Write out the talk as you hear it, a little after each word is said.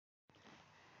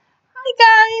Hey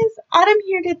guys, Autumn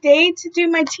here today to do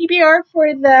my TBR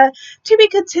for the To Be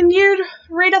Continued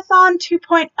ReadAthon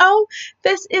 2.0.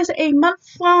 This is a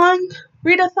month-long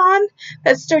readathon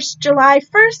that starts July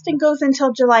 1st and goes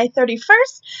until July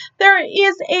 31st. There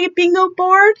is a bingo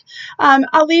board.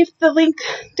 I'll leave the link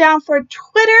down for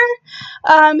Twitter.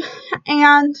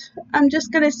 And I'm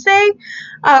just going to say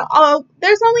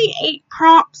there's only 8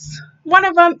 prompts. One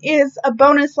of them is a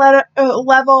bonus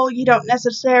level you don't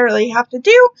necessarily have to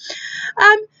do.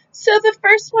 So the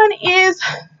first one is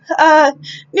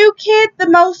New Kid, the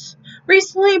most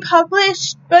recently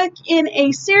published book in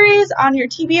a series on your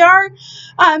TBR.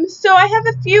 So I have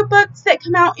a few books that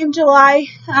come out in July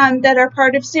that are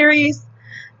part of series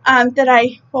that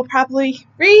I will probably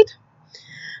read.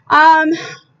 Then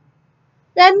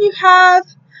you have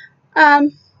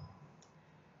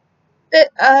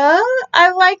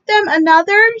I Like Them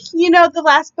Another, the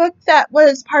last book that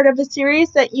was part of a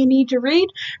series that you need to read.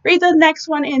 Read the next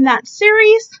one in that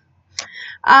series.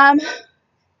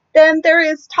 Then there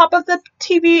is Top of the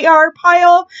TBR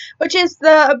Pile, which is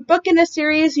the book in a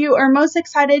series you are most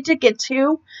excited to get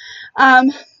to.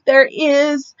 There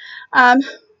is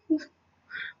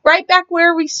Right Back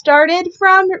Where We Started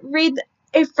From. Read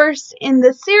a first in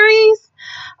the series.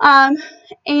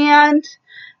 And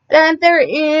then there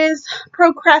is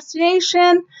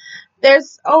Procrastination.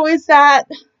 There's always that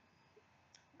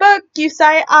book you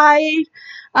side-eyed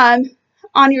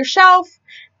on your shelf.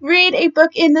 Read a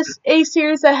book in a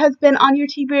series that has been on your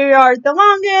TBR the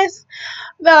longest,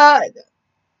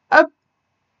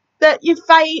 that you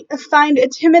find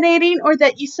intimidating, or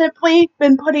that you simply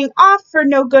been putting off for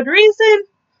no good reason.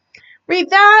 Read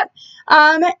that.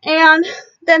 And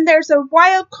then there's a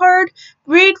wild card.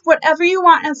 Read whatever you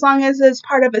want as long as it's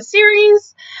part of a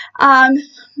series. The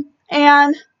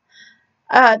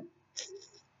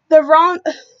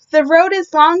Road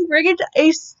is Long. Read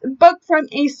a book from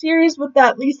a series with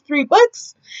at least 3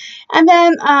 books. And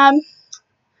then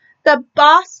the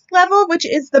boss level, which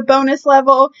is the bonus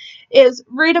level, is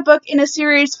read a book in a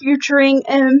series featuring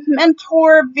a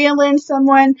mentor, villain,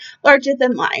 someone larger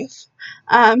than life.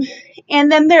 And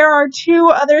then there are 2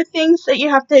 other things that you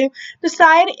have to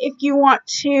decide if you want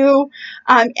to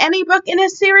any book in a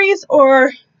series,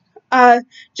 or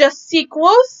just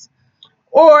sequels,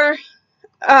 or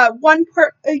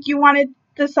you want to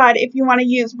decide if you want to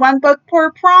use 1 book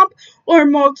per prompt or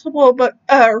multiple book,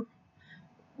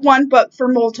 one book for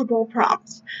multiple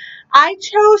prompts. I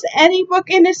chose any book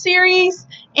in a series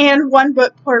and 1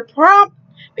 book per prompt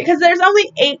because there's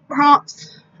only 8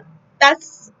 prompts.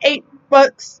 That's 8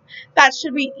 books. That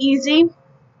should be easy.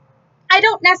 I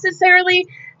don't necessarily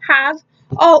have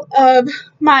all of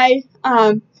my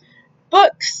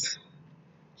books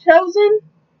chosen.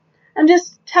 I'm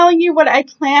just telling you what I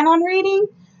plan on reading,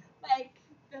 like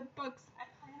the books I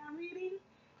plan on reading,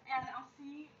 and I'll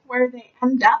see where they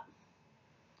end up.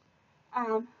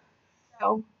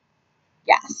 So,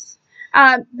 yes.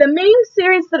 The main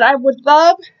series that I would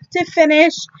love to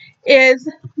finish is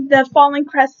the Falling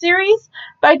Crest series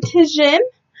by Tijin.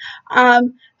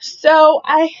 So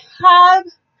I have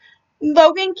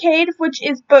Logan Cade, which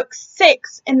is book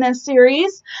 6 in this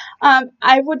series.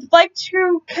 I would like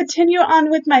to continue on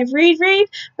with my read,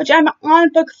 which I'm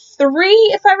on book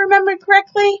 3, if I remember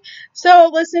correctly. So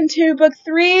listen to book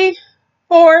 3,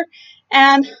 4,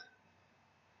 and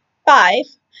 5,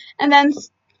 and then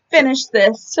finish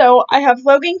this. So I have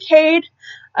Logan Cade,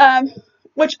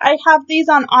 which I have these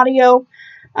on audio.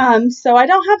 So I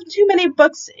don't have too many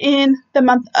books in the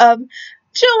month of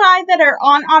July that are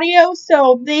on audio,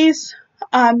 so these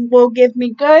will give me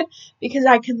good because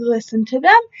I could listen to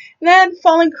them. And then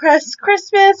Falling Crest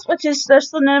Christmas, which is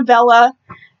just the novella.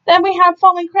 Then we have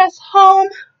Falling Crest Home,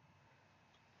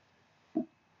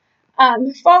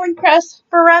 Falling Crest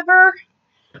Forever,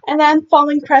 and then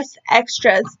Falling Crest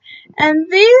Extras.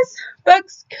 And these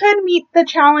books could meet the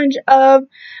challenge of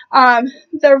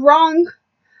the wrong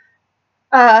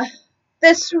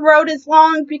This Road is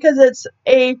Long because it's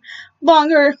a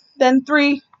longer than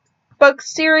 3 book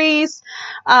series.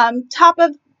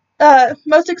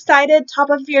 Most excited,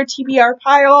 top of your TBR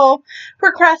pile,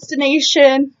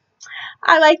 Procrastination,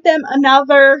 I Like Them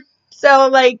Another.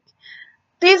 So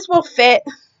these will fit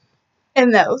in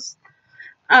those.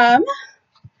 And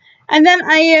then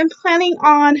I am planning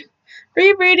on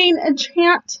rereading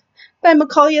Enchant by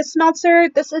Macaulay Smeltzer.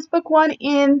 This is book 1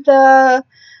 in the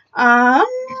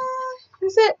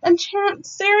is it Enchant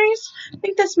series? I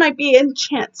think this might be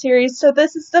Enchant series. So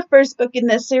this is the first book in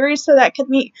this series, so that could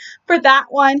meet for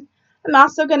that one. I'm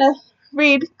also going to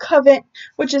read Covet,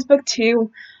 which is book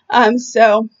 2.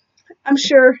 So I'm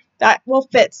sure that will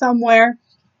fit somewhere.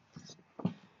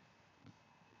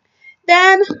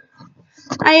 Then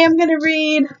I am going to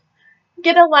read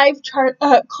Get a Life,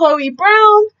 Chloe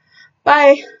Brown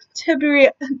by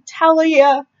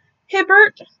Talia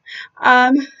Hibbert.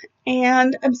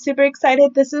 And I'm super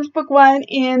excited. This is book 1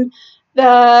 in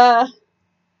the,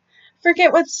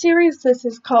 forget what series this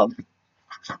is called.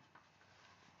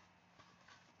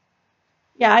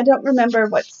 Yeah, I don't remember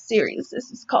what series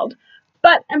this is called.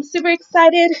 But I'm super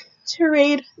excited to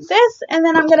read this. And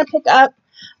then I'm going to pick up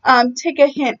Take a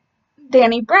Hint,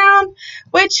 Danny Brown,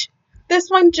 which this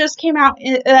one just came out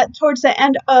towards the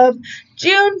end of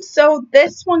June. So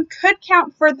this one could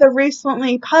count for the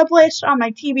recently published on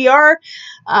my TBR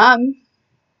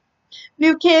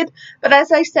new kid. But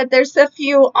as I said, there's a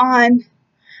few on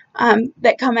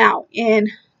that come out in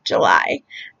July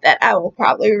that I will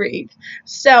probably read.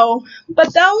 So,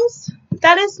 but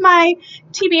that is my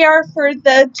TBR for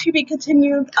the To Be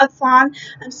Continued-a-thon.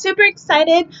 I'm super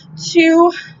excited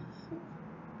to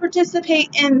participate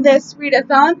in this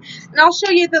read-a-thon, and I'll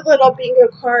show you the little bingo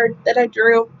card that I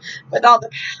drew with all the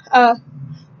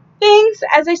things.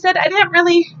 As I said, I didn't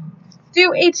really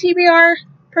do a TBR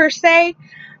per se.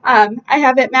 I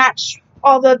haven't matched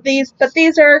all of these, but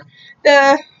these are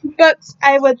the books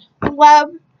I would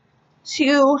love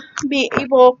to be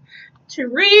able to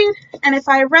read, and if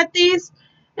I read these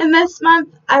in this month,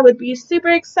 I would be super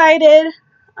excited.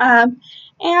 And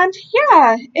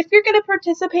yeah, if you're going to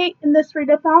participate in this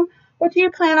read-a-thon, what do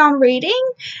you plan on reading,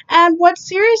 and what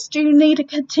series do you need to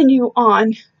continue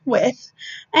on with?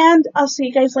 And I'll see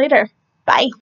you guys later. Bye.